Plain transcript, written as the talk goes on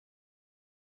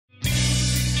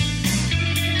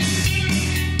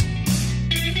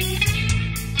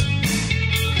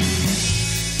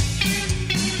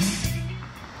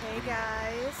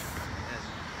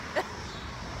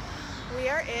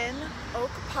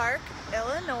Park,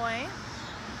 Illinois,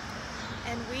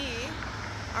 and we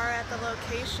are at the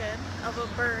location of a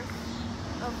birth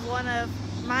of one of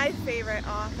my favorite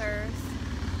authors,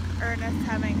 Ernest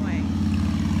Hemingway.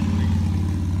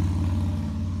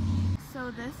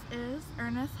 So this is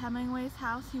Ernest Hemingway's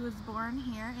house. He was born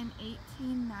here in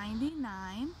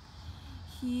 1899.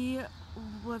 He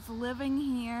was living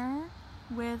here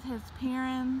with his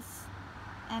parents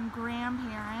and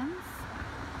grandparents.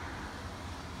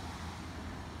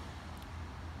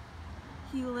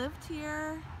 He lived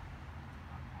here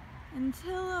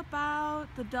until about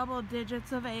the double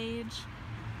digits of age,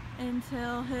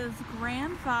 until his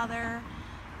grandfather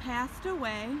passed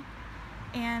away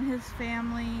and his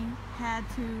family had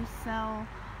to sell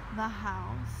the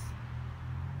house.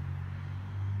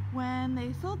 When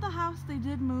they sold the house, they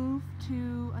did move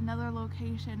to another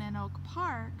location in Oak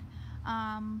Park,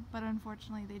 but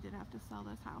unfortunately they did have to sell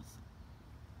this house.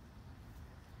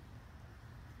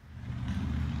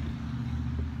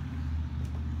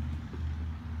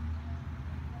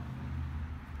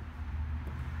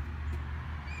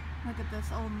 Look at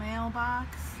this old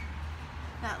mailbox.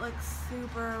 That looks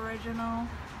super original.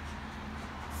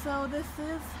 So this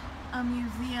is a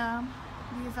museum.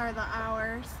 These are the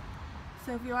hours.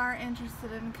 So if you are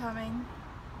interested in coming,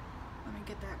 let me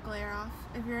get that glare off.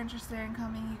 If you're interested in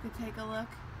coming, you could take a look.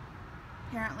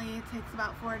 Apparently it takes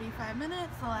about 45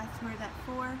 minutes. The last period at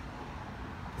 4.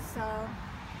 So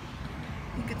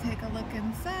you could take a look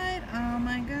inside. Oh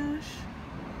my gosh.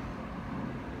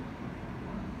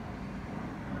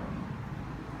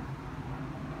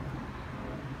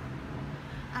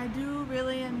 I do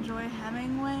really enjoy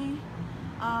Hemingway.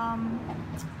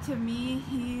 To me,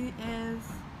 he is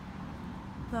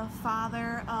the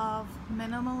father of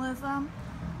minimalism.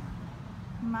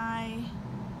 My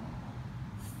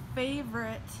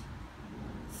favorite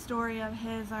story of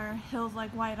his are Hills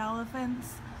Like White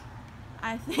Elephants.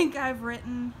 I think I've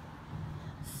written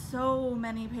so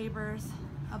many papers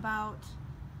about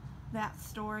that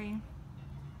story.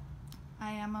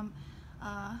 I am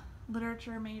a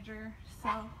literature major, so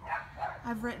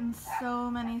I've written so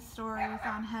many stories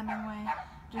on Hemingway,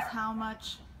 just how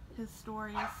much his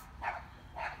stories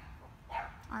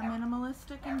are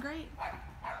minimalistic and great.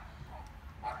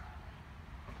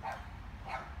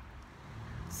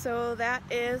 So that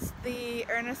is the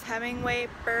Ernest Hemingway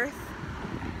birth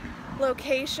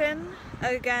location.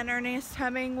 Again, Ernest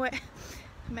Hemingway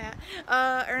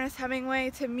Ernest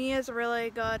Hemingway to me is a really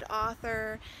good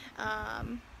author.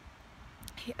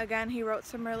 Again, he wrote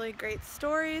some really great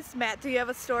stories. Matt, do you have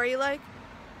a story you like?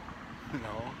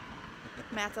 No.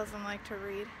 Matt doesn't like to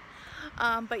read.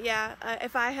 But yeah,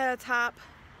 if I had a top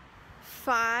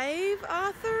 5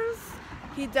 authors,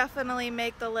 he'd definitely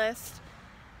make the list.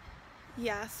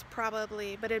 Yes,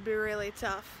 probably, but it'd be really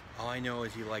tough. All I know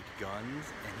is he liked guns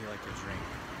and he liked to drink.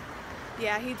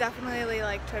 Yeah, he definitely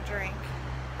liked to drink.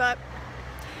 But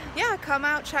yeah, come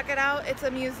out, check it out. It's a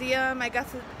museum. I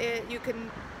guess you can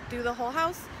do the whole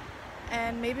house,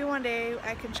 and maybe one day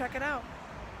I can check it out.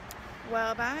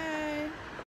 Well, bye.